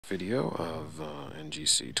video of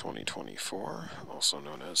NGC 2024, also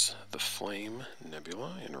known as the Flame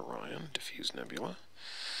Nebula in Orion, diffuse nebula,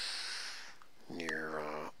 near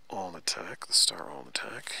Alnitak, the star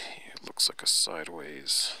Alnitak. It looks like a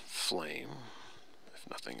sideways flame, if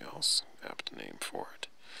nothing else, apt name for it.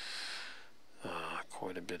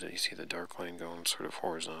 Quite a bit, you see the dark line going sort of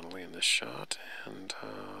horizontally in this shot, and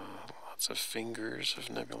lots of fingers of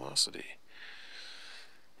nebulosity.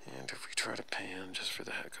 And if we try to pan just for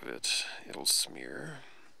the heck of it, it'll smear,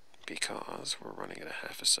 because we're running at a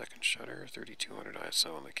half a second shutter, 3200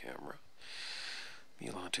 ISO on the camera.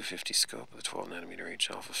 Mewlon 250 scope with a 12 nanometer H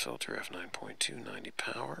alpha filter, f9.2, 90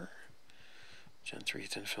 power, Gen 3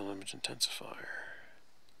 thin film image intensifier.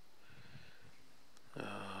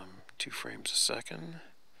 2 frames a second.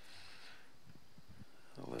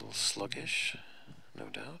 A little sluggish, no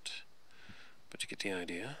doubt, but you get the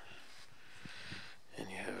idea. And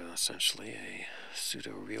you have essentially a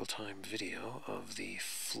pseudo real-time video of the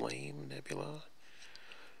Flame Nebula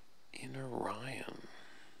in Orion.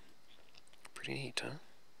 Pretty neat,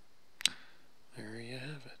 huh? There you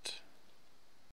have it.